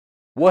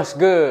What's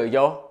good,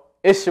 yo?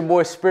 It's your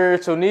boy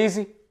Spiritual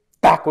Neezy,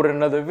 back with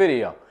another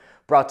video,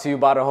 brought to you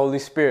by the Holy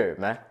Spirit,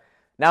 man.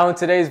 Now in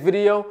today's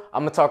video,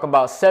 I'm gonna talk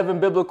about 7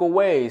 biblical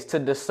ways to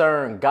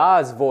discern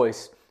God's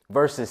voice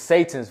versus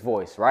Satan's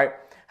voice, right?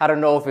 How to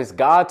know if it's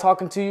God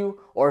talking to you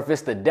or if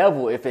it's the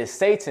devil, if it's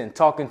Satan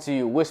talking to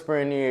you,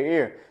 whispering in your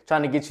ear,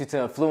 trying to get you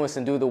to influence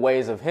and do the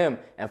ways of him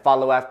and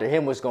follow after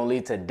him, which is gonna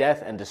lead to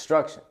death and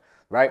destruction,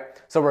 right?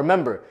 So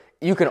remember,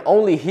 you can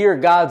only hear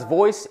God's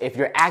voice if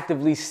you're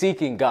actively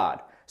seeking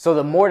God. So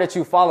the more that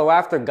you follow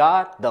after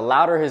God, the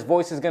louder his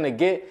voice is going to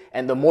get,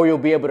 and the more you'll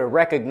be able to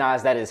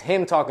recognize that it's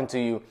him talking to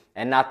you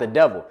and not the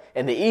devil.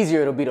 And the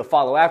easier it'll be to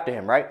follow after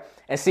him, right?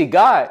 And see,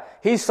 God,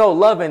 he's so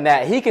loving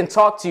that he can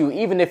talk to you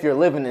even if you're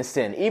living in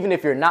sin, even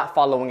if you're not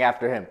following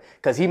after him,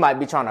 because he might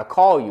be trying to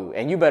call you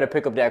and you better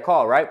pick up that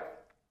call, right?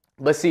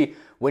 But see,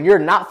 when you're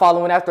not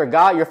following after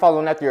God, you're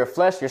following after your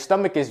flesh, your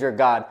stomach is your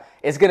God.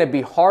 It's going to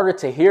be harder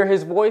to hear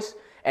his voice.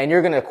 And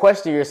you're going to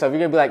question yourself. You're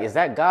going to be like, is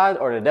that God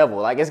or the devil?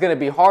 Like, it's going to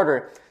be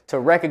harder to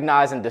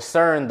recognize and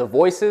discern the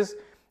voices.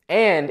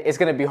 And it's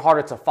going to be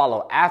harder to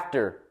follow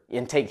after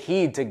and take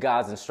heed to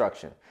God's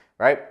instruction,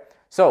 right?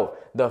 So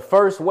the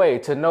first way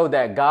to know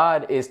that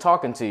God is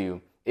talking to you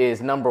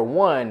is, number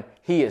one,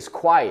 he is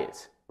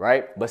quiet,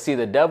 right? But see,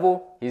 the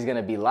devil, he's going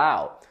to be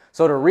loud.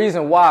 So the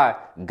reason why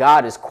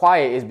God is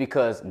quiet is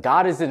because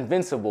God is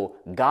invincible.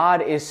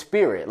 God is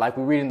spirit. Like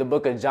we read in the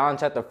book of John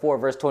chapter 4,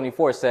 verse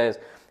 24 says,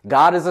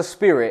 God is a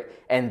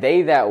spirit, and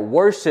they that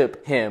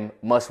worship him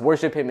must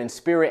worship him in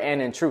spirit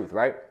and in truth,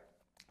 right?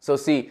 So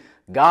see,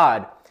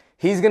 God,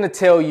 he's going to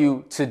tell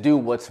you to do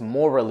what's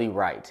morally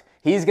right.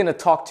 He's going to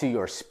talk to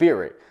your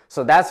spirit.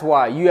 So that's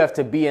why you have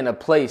to be in a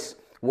place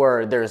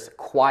where there's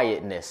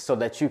quietness so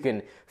that you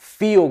can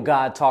feel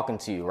God talking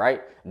to you,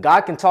 right?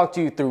 God can talk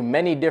to you through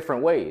many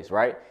different ways,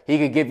 right? He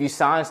could give you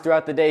signs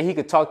throughout the day. He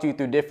could talk to you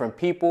through different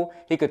people.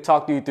 He could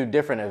talk to you through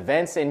different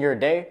events in your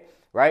day,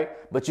 right?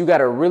 But you got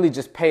to really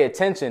just pay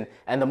attention.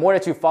 And the more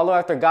that you follow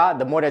after God,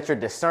 the more that your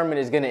discernment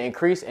is going to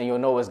increase and you'll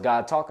know it's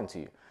God talking to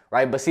you,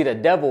 right? But see, the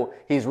devil,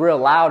 he's real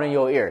loud in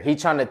your ear.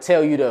 He's trying to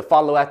tell you to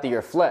follow after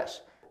your flesh.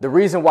 The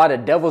reason why the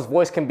devil's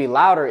voice can be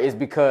louder is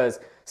because,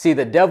 see,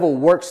 the devil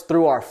works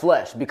through our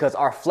flesh because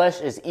our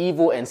flesh is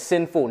evil and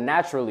sinful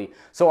naturally.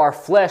 So our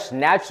flesh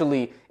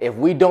naturally, if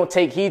we don't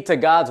take heed to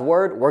God's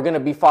word, we're going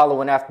to be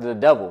following after the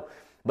devil.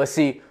 But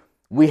see,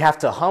 we have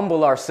to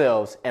humble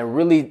ourselves and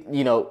really,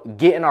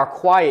 get in our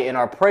quiet, in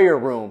our prayer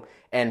room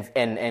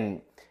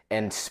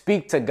and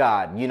speak to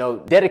God,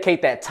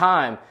 dedicate that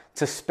time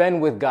to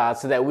spend with God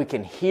so that we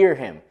can hear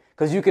him.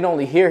 Because you can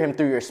only hear him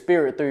through your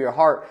spirit, through your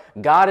heart.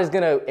 God is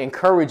going to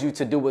encourage you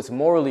to do what's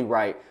morally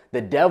right.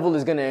 The devil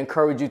is going to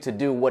encourage you to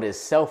do what is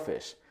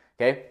selfish.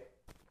 Okay.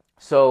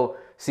 So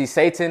see,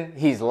 Satan,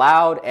 he's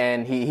loud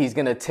and he's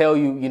going to tell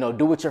you,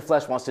 do what your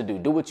flesh wants to do.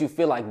 Do what you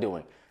feel like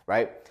doing.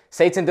 Right.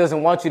 Satan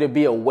doesn't want you to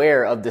be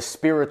aware of the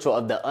spiritual,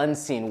 of the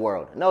unseen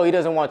world. No, he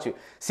doesn't want you.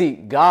 See,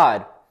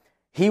 God,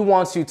 he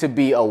wants you to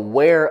be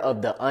aware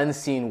of the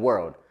unseen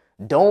world.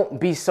 Don't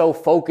be so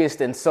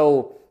focused and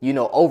so,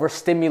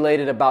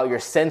 overstimulated about your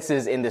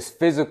senses in this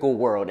physical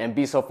world and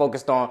be so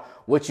focused on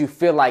what you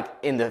feel like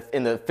in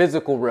the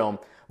physical realm,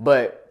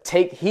 but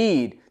take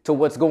heed to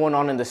what's going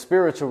on in the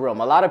spiritual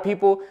realm. A lot of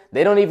people,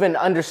 they don't even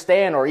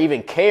understand or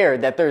even care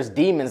that there's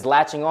demons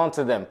latching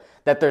onto them,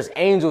 that there's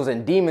angels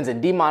and demons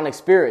and demonic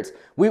spirits.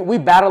 We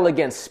battle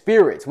against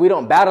spirits. We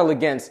don't battle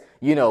against,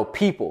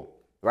 people,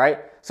 right?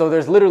 So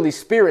there's literally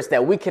spirits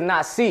that we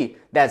cannot see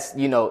that's,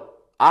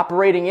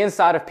 operating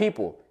inside of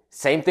people.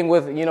 Same thing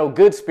with,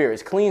 good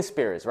spirits, clean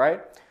spirits,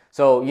 right?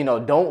 So,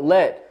 don't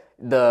let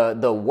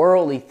the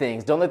worldly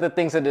things, don't let the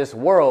things of this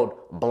world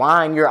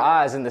blind your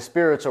eyes in the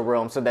spiritual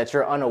realm so that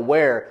you're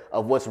unaware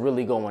of what's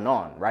really going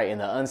on, right? In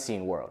the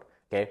unseen world,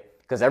 okay?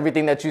 Because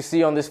everything that you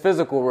see on this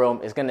physical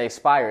realm is going to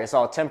expire. It's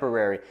all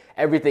temporary.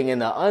 Everything in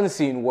the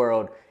unseen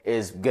world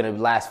is going to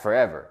last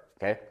forever,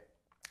 okay?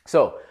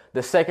 So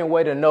the second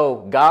way to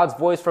know God's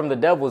voice from the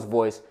devil's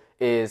voice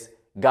is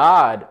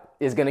God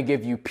is going to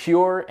give you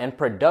pure and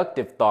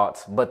productive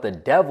thoughts, but the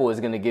devil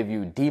is going to give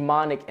you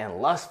demonic and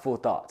lustful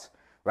thoughts,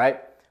 right?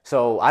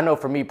 So I know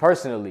for me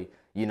personally,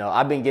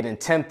 I've been getting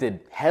tempted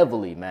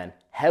heavily, man,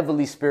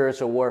 heavily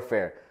spiritual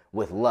warfare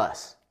with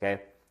lust,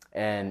 okay?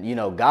 And,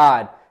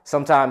 God,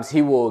 sometimes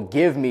he will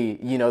give me,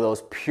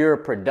 those pure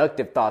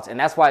productive thoughts. And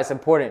that's why it's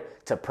important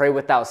to pray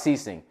without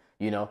ceasing,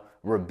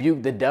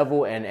 rebuke the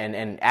devil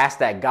and ask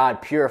that God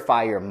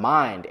purify your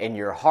mind and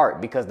your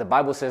heart, because the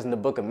Bible says in the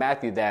book of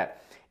Matthew that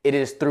it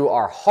is through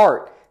our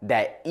heart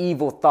that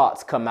evil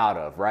thoughts come out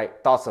of, right?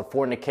 Thoughts of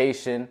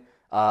fornication,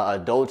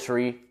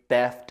 adultery,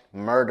 theft,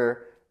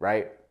 murder,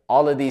 right?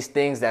 All of these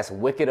things that's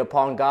wicked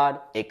upon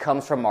God, it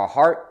comes from our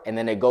heart and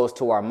then it goes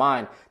to our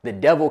mind. The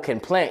devil can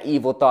plant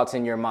evil thoughts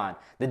in your mind.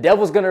 The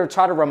devil's going to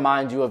try to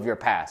remind you of your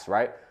past,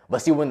 right? But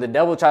see, when the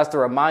devil tries to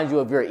remind you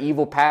of your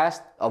evil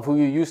past, of who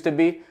you used to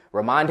be,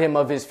 remind him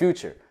of his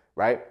future,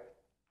 right?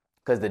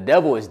 Because the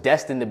devil is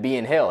destined to be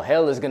in hell.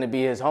 Hell is going to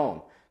be his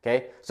home.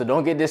 Okay, so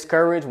don't get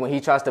discouraged when he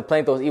tries to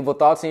plant those evil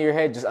thoughts in your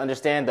head. Just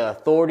understand the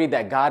authority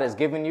that God has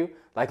given you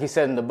Like he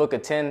said in the book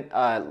of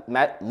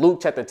Luke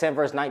chapter 10,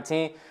 verse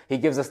 19, he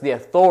gives us the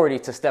authority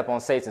to step on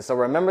Satan. So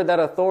remember that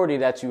authority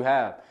that you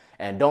have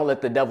and don't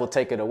let the devil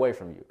take it away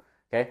from you.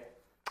 Okay.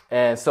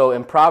 And so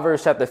in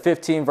Proverbs chapter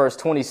 15, verse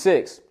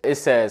 26, it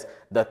says,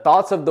 the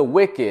thoughts of the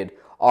wicked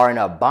are an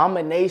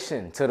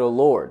abomination to the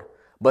Lord,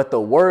 but the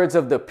words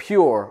of the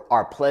pure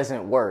are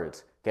pleasant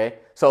words. Okay.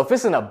 So if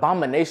it's an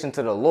abomination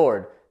to the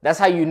Lord, that's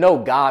how you know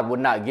God would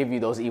not give you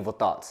those evil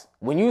thoughts.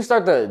 When you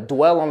start to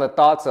dwell on the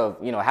thoughts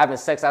of, having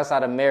sex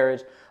outside of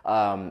marriage,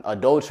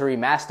 adultery,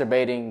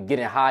 masturbating,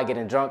 getting high,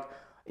 getting drunk,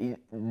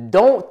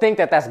 don't think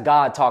that that's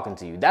God talking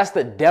to you. That's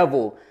the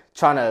devil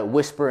trying to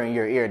whisper in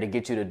your ear to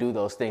get you to do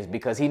those things,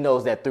 because he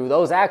knows that through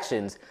those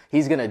actions,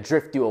 he's going to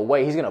drift you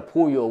away. He's going to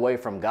pull you away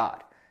from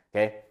God.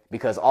 Okay.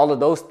 Because all of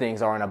those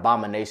things are an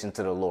abomination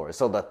to the Lord.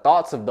 So the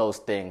thoughts of those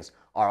things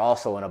are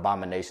also an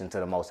abomination to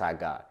the Most High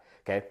God.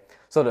 Okay.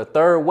 So the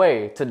third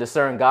way to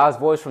discern God's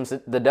voice from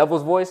the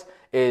devil's voice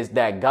is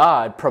that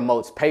God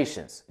promotes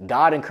patience.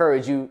 God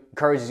encourages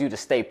you to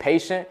stay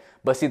patient,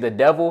 but see, the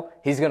devil,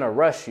 he's going to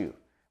rush you,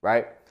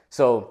 right?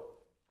 So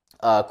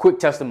quick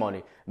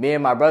testimony. Me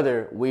and my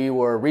brother, we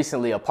were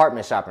recently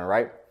apartment shopping,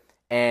 right?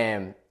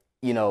 And,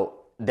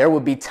 there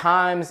would be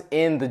times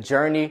in the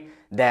journey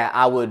that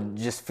I would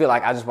just feel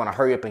like I just want to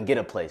hurry up and get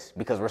a place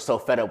because we're so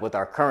fed up with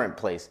our current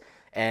place.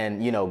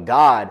 And,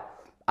 God,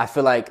 I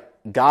feel like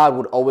God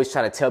would always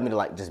try to tell me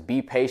to just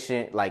be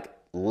patient,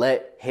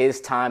 let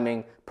his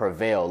timing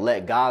prevail,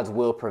 let God's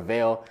will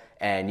prevail.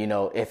 And,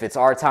 if it's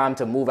our time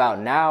to move out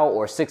now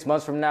or 6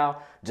 months from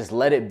now, just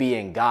let it be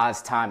in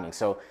God's timing.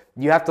 So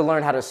you have to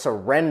learn how to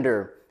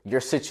surrender your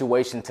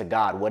situation to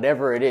God,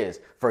 whatever it is.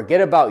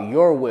 Forget about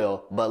your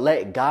will, but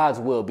let God's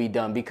will be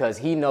done, because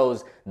he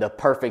knows the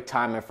perfect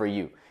timing for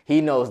you. He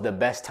knows the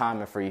best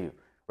timing for you,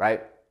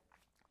 right?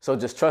 So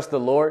just trust the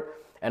Lord.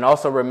 And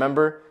also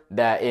remember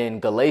that in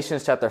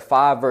Galatians chapter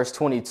 5, verse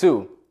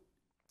 22,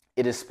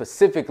 it is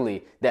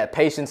specifically that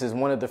patience is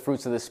one of the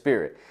fruits of the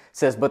Spirit. It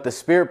says, but the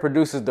Spirit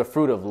produces the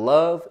fruit of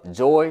love,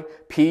 joy,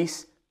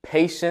 peace,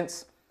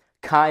 patience,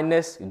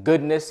 kindness,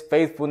 goodness,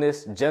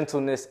 faithfulness,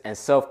 gentleness, and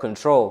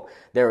self-control.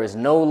 There is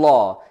no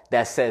law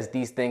that says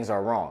these things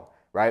are wrong,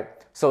 right?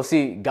 So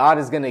see, God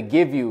is going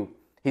to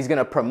he's going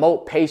to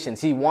promote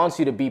patience. He wants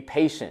you to be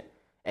patient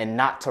and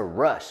not to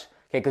rush.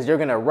 Okay, because you're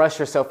going to rush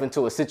yourself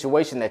into a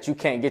situation that you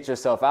can't get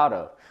yourself out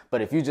of.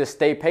 But if you just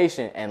stay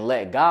patient and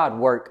let God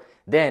work,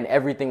 then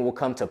everything will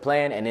come to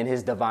plan and in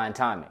his divine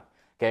timing.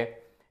 Okay.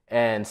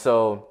 And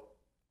so,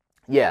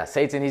 yeah,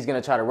 Satan, he's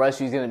going to try to rush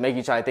you. He's going to make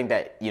you try to think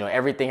that,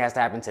 everything has to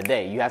happen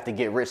today. You have to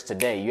get rich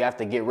today. You have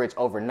to get rich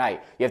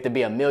overnight. You have to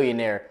be a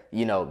millionaire,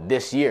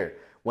 this year,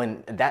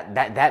 when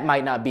that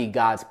might not be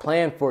God's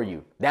plan for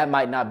you. That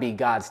might not be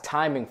God's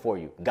timing for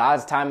you.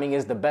 God's timing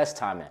is the best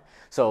timing.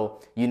 So,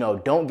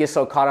 don't get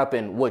so caught up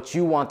in what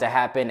you want to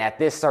happen at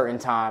this certain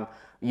time.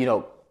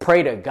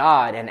 Pray to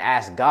God and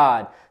ask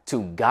God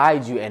to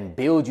guide you and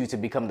build you to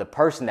become the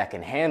person that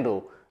can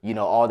handle,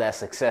 all that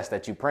success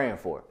that you're praying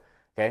for.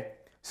 Okay.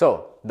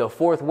 So the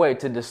fourth way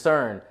to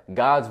discern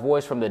God's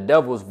voice from the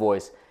devil's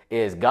voice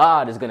is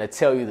God is going to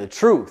tell you the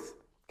truth.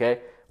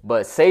 Okay.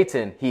 But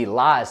Satan, he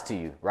lies to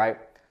you, right?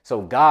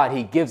 So God,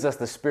 he gives us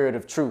the spirit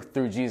of truth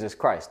through Jesus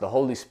Christ, the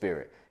Holy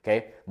Spirit.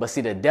 Okay. But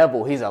see, the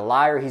devil, he's a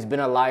liar. He's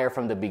been a liar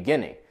from the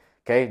beginning.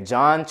 Okay.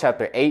 John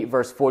chapter 8,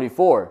 verse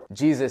 44,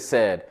 Jesus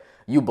said,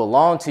 you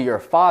belong to your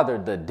father,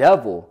 the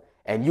devil,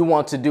 and you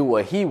want to do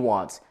what he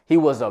wants. He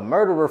was a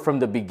murderer from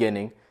the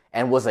beginning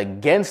and was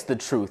against the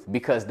truth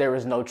because there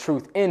is no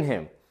truth in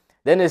him.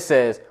 Then it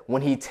says,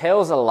 when he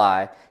tells a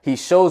lie, he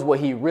shows what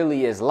he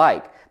really is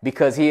like,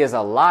 because he is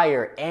a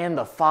liar and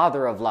the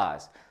father of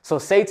lies. So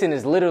Satan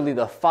is literally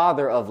the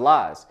father of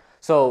lies.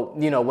 So,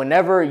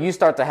 whenever you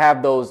start to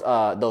have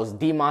those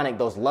demonic,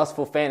 those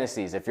lustful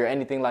fantasies, if you're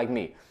anything like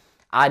me,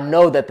 I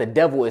know that the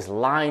devil is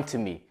lying to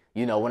me.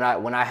 When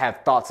I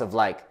have thoughts of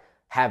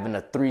having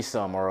a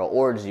threesome or an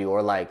orgy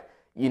or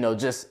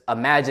just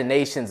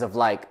imaginations of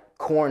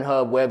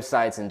Pornhub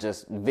websites and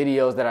just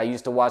videos that I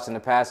used to watch in the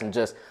past, and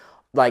just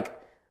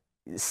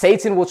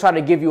Satan will try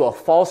to give you a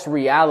false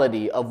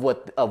reality of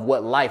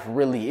what life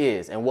really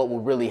is and what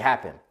will really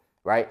happen,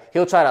 right?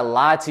 He'll try to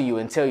lie to you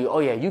and tell you, oh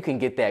yeah, you can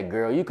get that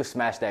girl, you could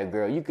smash that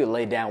girl, you could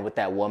lay down with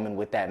that woman,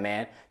 with that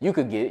man, you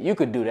could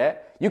do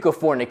that, you could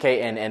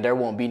fornicate and there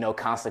won't be no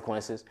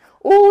consequences.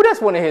 Ooh,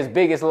 that's one of his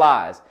biggest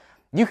lies.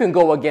 You can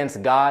go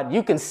against God,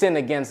 you can sin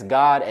against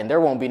God, and there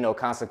won't be no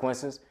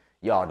consequences.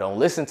 Y'all don't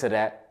listen to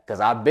that, because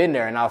I've been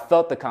there and I've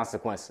felt the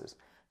consequences.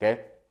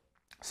 Okay.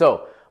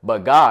 So,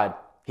 but God,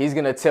 he's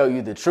going to tell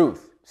you the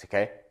truth.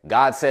 Okay.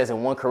 God says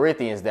in 1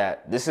 Corinthians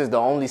that this is the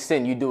only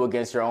sin you do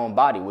against your own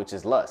body, which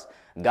is lust.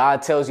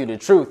 God tells you the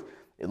truth.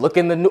 Look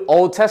in the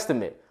Old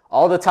Testament.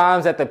 All the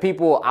times that the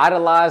people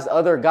idolized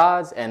other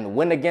gods and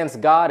went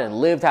against God and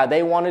lived how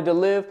they wanted to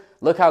live,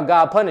 look how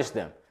God punished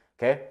them.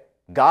 Okay.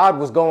 God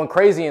was going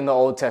crazy in the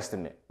Old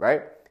Testament,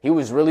 right? He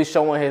was really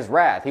showing his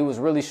wrath. He was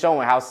really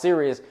showing how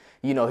serious,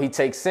 he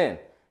takes sin.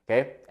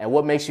 Okay. And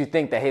what makes you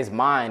think that his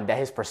mind, that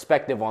his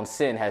perspective on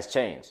sin has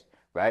changed,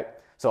 right?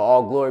 So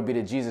all glory be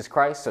to Jesus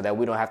Christ, so that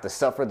we don't have to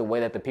suffer the way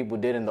that the people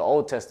did in the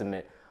Old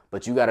Testament.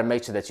 But you got to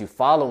make sure that you're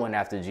following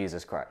after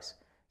Jesus Christ.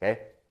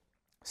 Okay.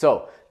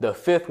 So the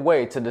fifth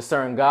way to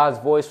discern God's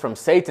voice from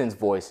Satan's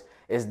voice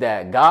is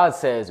that God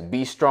says,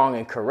 be strong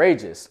and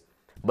courageous.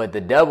 But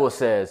the devil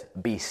says,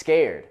 be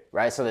scared,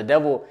 right? So the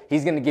devil,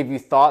 he's going to give you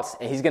thoughts,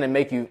 and he's going to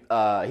make you,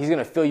 he's going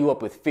to fill you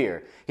up with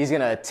fear. He's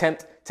going to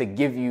attempt to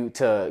give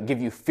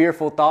you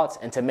fearful thoughts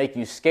and to make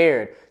you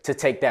scared to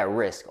take that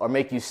risk, or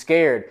make you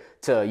scared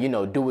to,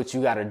 do what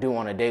you got to do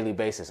on a daily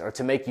basis, or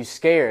to make you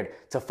scared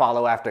to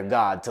follow after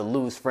God, to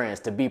lose friends,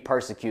 to be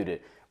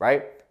persecuted,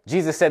 right?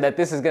 Jesus said that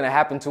this is going to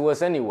happen to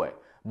us anyway,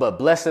 but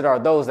blessed are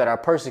those that are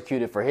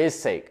persecuted for his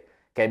sake,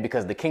 okay?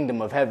 Because the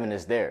kingdom of heaven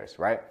is theirs,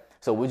 right?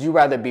 So would you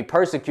rather be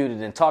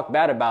persecuted and talked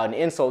bad about and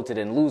insulted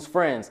and lose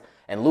friends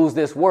and lose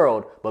this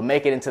world, but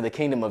make it into the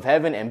kingdom of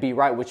heaven and be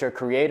right with your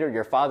creator,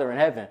 your father in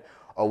heaven?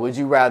 Or would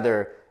you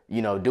rather,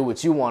 do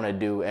what you want to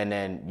do and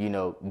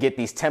then, get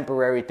these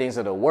temporary things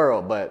of the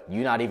world, but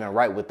you're not even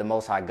right with the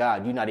Most High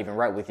God. You're not even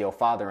right with your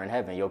father in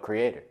heaven, your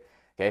creator.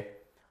 Okay.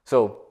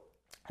 So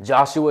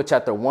Joshua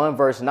chapter 1,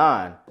 verse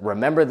 9,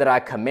 remember that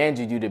I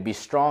commanded you to be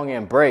strong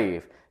and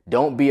brave.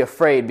 Don't be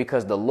afraid,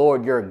 because the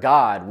Lord your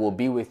God will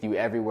be with you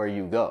everywhere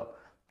you go.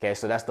 Okay,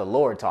 so that's the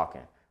Lord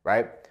talking,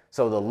 right?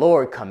 So the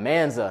Lord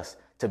commands us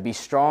to be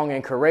strong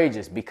and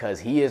courageous because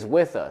he is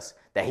with us,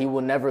 that he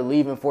will never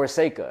leave and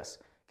forsake us.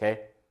 Okay,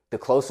 the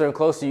closer and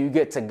closer you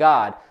get to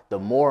God, the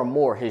more and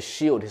more his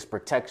shield, his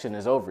protection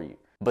is over you.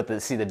 But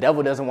the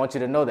devil doesn't want you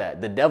to know that.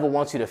 The devil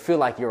wants you to feel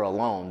like you're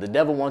alone. The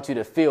devil wants you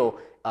to feel,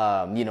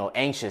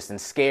 anxious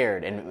and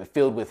scared and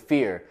filled with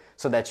fear,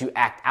 so that you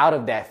act out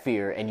of that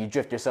fear and you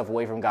drift yourself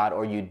away from God,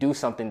 or you do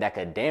something that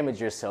could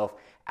damage yourself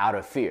out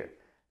of fear.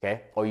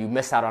 Okay. Or you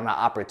miss out on an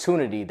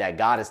opportunity that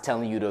God is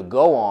telling you to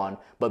go on,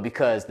 but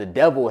because the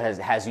devil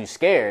has you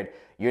scared,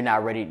 you're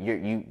not ready.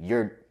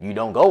 You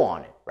don't go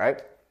on it.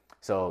 Right.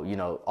 So,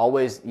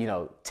 always,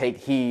 take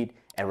heed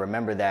and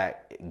remember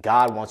that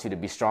God wants you to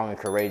be strong and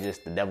courageous.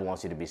 The devil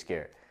wants you to be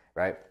scared.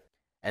 Right.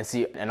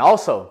 And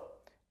also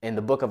in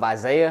the book of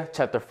Isaiah,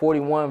 chapter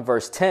 41,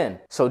 verse 10.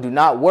 So do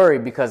not worry,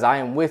 because I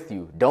am with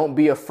you. Don't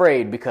be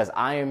afraid, because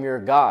I am your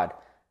God.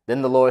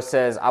 Then the Lord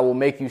says, I will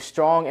make you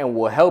strong and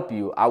will help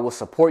you. I will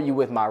support you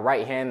with my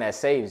right hand that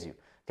saves you.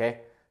 Okay.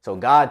 So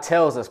God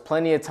tells us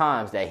plenty of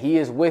times that he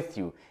is with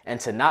you, and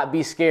to not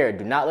be scared.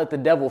 Do not let the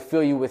devil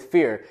fill you with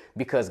fear,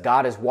 because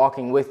God is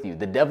walking with you.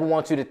 The devil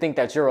wants you to think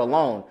that you're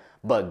alone,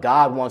 but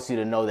God wants you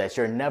to know that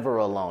you're never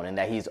alone and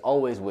that he's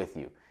always with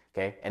you.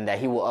 Okay. And that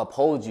he will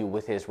uphold you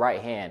with his right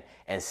hand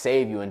and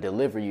save you and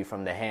deliver you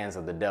from the hands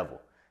of the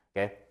devil.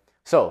 Okay.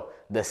 So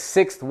the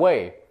sixth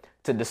way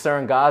to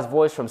discern God's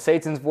voice from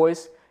Satan's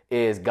voice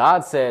is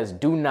God says,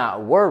 do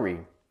not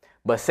worry.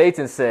 But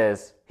Satan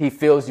says he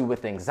fills you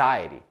with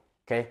anxiety.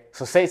 Okay.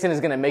 So Satan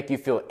is going to make you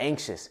feel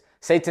anxious.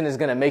 Satan is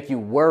going to make you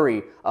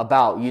worry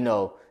about,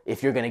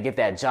 if you're going to get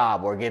that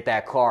job or get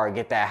that car or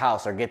get that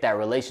house or get that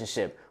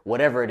relationship,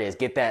 whatever it is,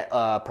 get that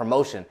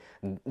promotion.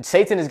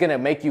 Satan is going to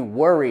make you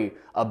worry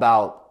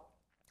about,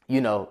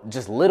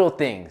 just little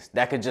things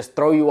that could just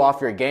throw you off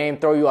your game,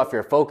 throw you off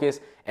your focus,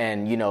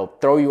 and,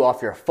 throw you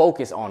off your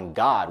focus on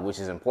God, which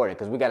is important,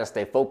 because we got to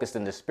stay focused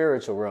in the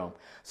spiritual realm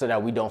so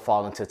that we don't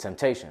fall into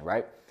temptation,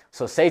 right?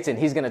 So Satan,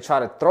 he's going to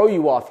try to throw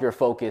you off your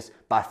focus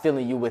by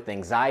filling you with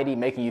anxiety,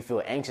 making you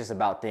feel anxious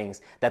about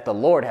things that the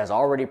Lord has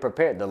already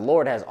prepared. The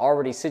Lord has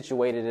already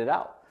situated it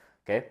out.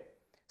 Okay.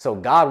 So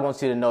God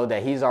wants you to know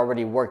that he's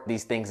already worked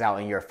these things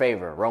out in your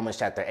favor. Romans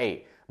chapter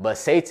 8. But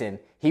Satan,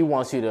 he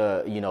wants you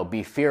to,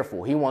 be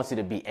fearful. He wants you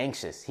to be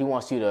anxious. He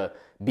wants you to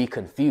be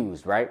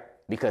confused, right?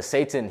 Because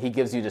Satan, he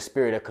gives you the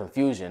spirit of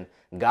confusion.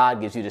 God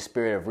gives you the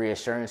spirit of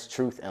reassurance,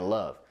 truth, and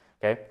love.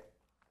 Okay.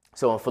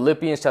 So in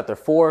Philippians chapter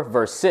 4,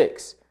 verse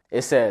 6,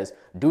 it says,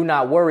 do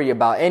not worry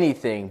about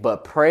anything,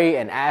 but pray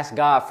and ask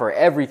God for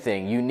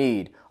everything you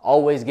need,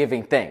 always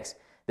giving thanks.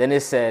 Then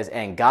it says,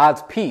 and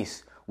God's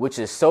peace, which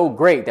is so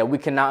great that we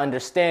cannot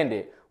understand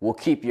it, will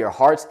keep your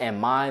hearts and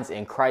minds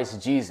in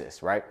Christ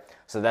Jesus, right?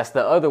 So that's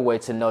the other way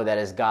to know that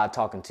it's God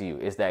talking to you,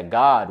 is that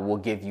God will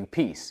give you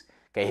peace.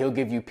 Okay, he'll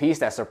give you peace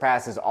that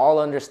surpasses all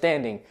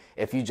understanding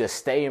if you just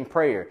stay in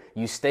prayer,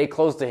 you stay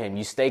close to him,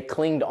 you stay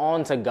clinged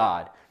on to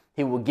God.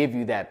 He will give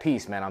you that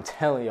peace, man. I'm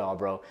telling y'all,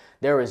 bro,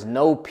 there is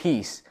no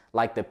peace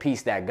like the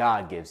peace that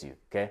God gives you.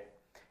 Okay.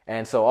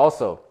 And so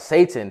also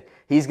Satan,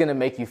 he's going to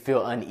make you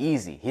feel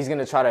uneasy. He's going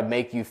to try to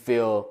make you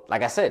feel,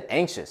 like I said,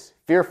 anxious,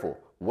 fearful,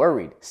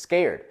 worried,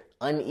 scared,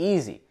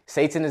 uneasy.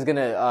 Satan is going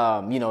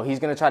to, he's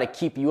going to try to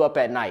keep you up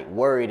at night,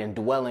 worried and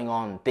dwelling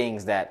on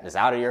things that is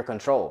out of your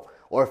control.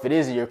 Or if it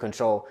is in your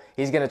control,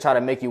 he's going to try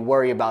to make you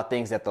worry about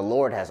things that the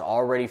Lord has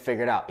already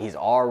figured out. He's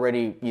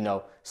already,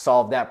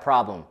 solved that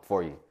problem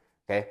for you.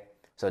 Okay.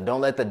 So don't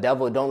let the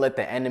devil, don't let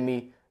the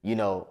enemy,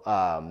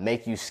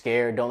 make you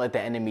scared. Don't let the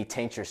enemy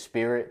taint your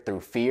spirit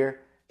through fear.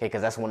 Okay.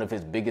 Because that's one of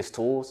his biggest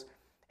tools.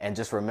 And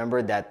just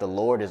remember that the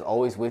Lord is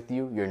always with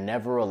you. You're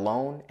never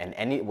alone.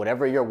 And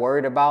whatever you're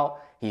worried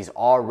about, he's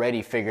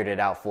already figured it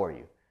out for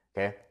you.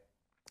 Okay.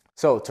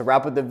 So to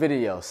wrap up the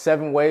video,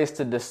 7 ways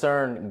to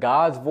discern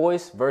God's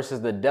voice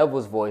versus the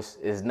devil's voice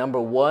is: number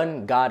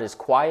 1, God is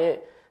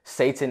quiet,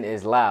 Satan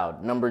is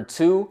loud. Number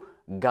 2,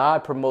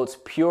 God promotes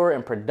pure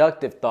and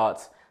productive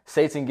thoughts,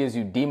 Satan gives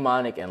you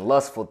demonic and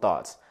lustful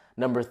thoughts.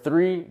 Number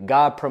 3,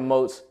 God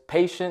promotes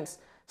patience,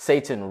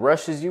 Satan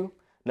rushes you.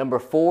 Number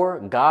 4,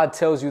 God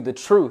tells you the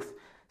truth,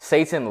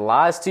 Satan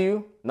lies to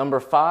you.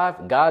 Number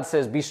 5, God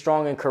says be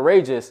strong and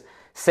courageous,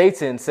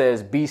 Satan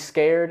says be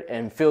scared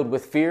and filled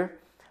with fear.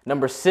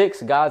 Number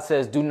 6, God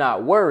says do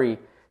not worry,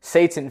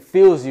 Satan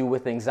fills you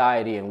with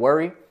anxiety and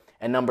worry.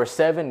 And number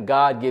 7,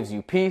 God gives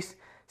you peace,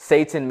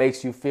 Satan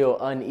makes you feel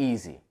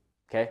uneasy.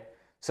 Okay?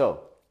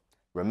 So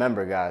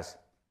remember, guys,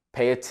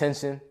 pay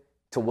attention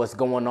to what's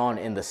going on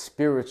in the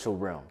spiritual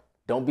realm.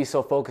 Don't be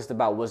so focused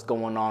about what's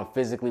going on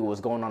physically,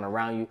 what's going on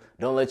around you.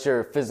 Don't let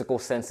your physical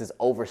senses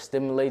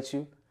overstimulate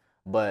you.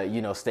 But,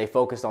 stay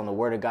focused on the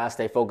word of God.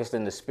 Stay focused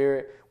in the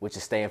spirit, which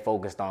is staying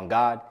focused on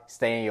God.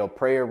 Stay in your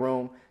prayer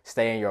room.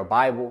 Stay in your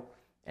Bible.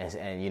 And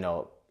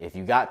if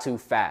you got to,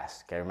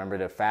 fast. Okay, remember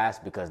to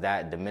fast, because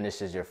that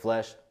diminishes your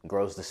flesh,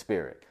 grows the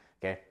spirit.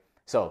 Okay,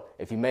 so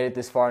if you made it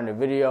this far in the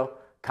video,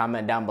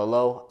 comment down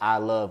below, I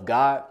love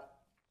God.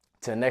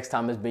 Till next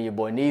time, it's been your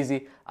boy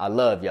Neezy. I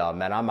love y'all,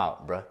 man. I'm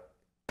out, bruh.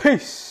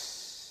 Peace.